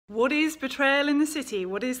What is Betrayal in the City?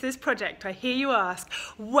 What is this project, I hear you ask?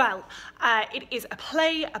 Well, it is a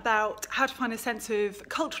play about how to find a sense of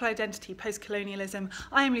cultural identity post-colonialism.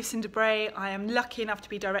 I am Lucinda Bray. I am lucky enough to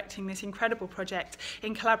be directing this incredible project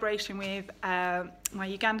in collaboration with my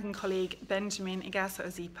Ugandan colleague Benjamin Igaso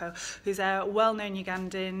Ozipo, who's a well-known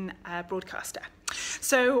Ugandan broadcaster.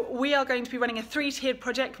 So we are going to be running a three-tiered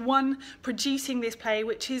project. One, producing this play,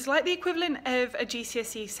 which is like the equivalent of a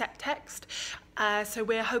GCSE set text. So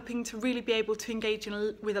we're hoping to really be able to engage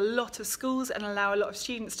with a lot of schools and allow a lot of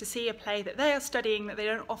students to see a play that they are studying that they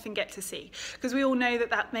don't often get to see. Because we all know that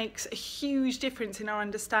that makes a huge difference in our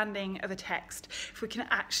understanding of a text if we can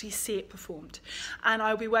actually see it performed. And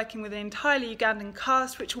I'll be working with an entirely Ugandan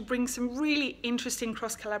cast, which will bring some really interesting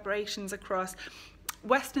cross-collaborations across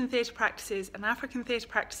Western theatre practices and African theatre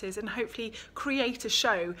practices, and hopefully create a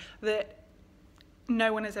show that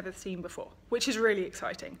no one has ever seen before, which is really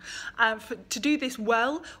exciting. To do this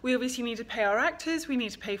well, we obviously need to pay our actors, we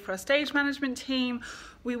need to pay for our stage management team.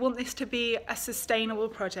 We want this to be a sustainable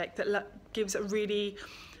project that gives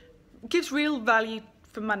real value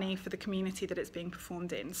for money for the community that it's being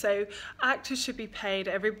performed in. So actors should be paid,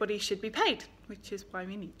 everybody should be paid, which is why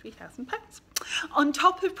we need £3,000. On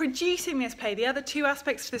top of producing this play, the other two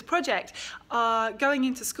aspects to this project are going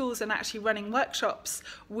into schools and actually running workshops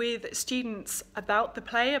with students about the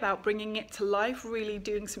play, about bringing it to life, really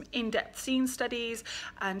doing some in-depth scene studies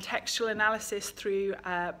and textual analysis through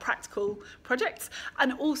practical projects.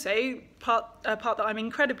 And also, a part that I'm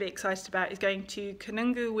incredibly excited about is going to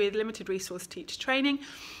Kanungu with limited resource teacher training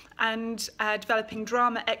and developing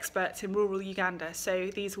drama experts in rural Uganda.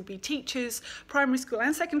 So these will be teachers, primary school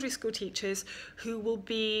and secondary school teachers, who will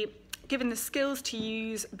be given the skills to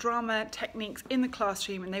use drama techniques in the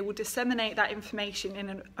classroom, and they will disseminate that information in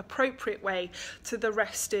an appropriate way to the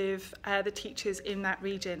rest of the teachers in that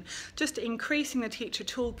region. Just increasing the teacher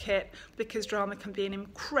toolkit, because drama can be an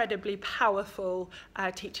incredibly powerful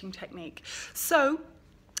teaching technique. So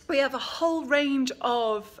we have a whole range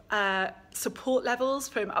of support levels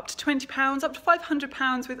from up to £20 up to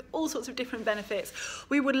 £500 with all sorts of different benefits.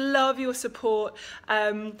 We would love your support.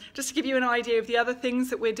 Just to give you an idea of the other things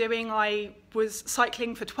that we're doing, I was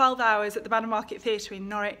cycling for 12 hours at the Manor Market Theatre in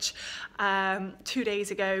Norwich 2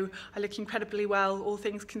 days ago. I look incredibly well, all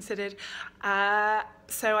things considered.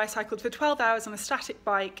 So I cycled for 12 hours on a static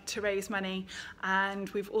bike to raise money, and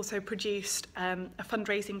we've also produced a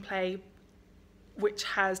fundraising play which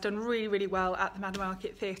has done really, really well at the Manor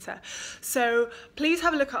Market Theatre. So please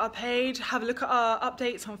have a look at our page, have a look at our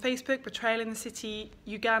updates on Facebook, Betrayal in the City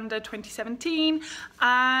Uganda 2017,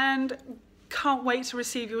 and can't wait to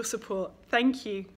receive your support. Thank you.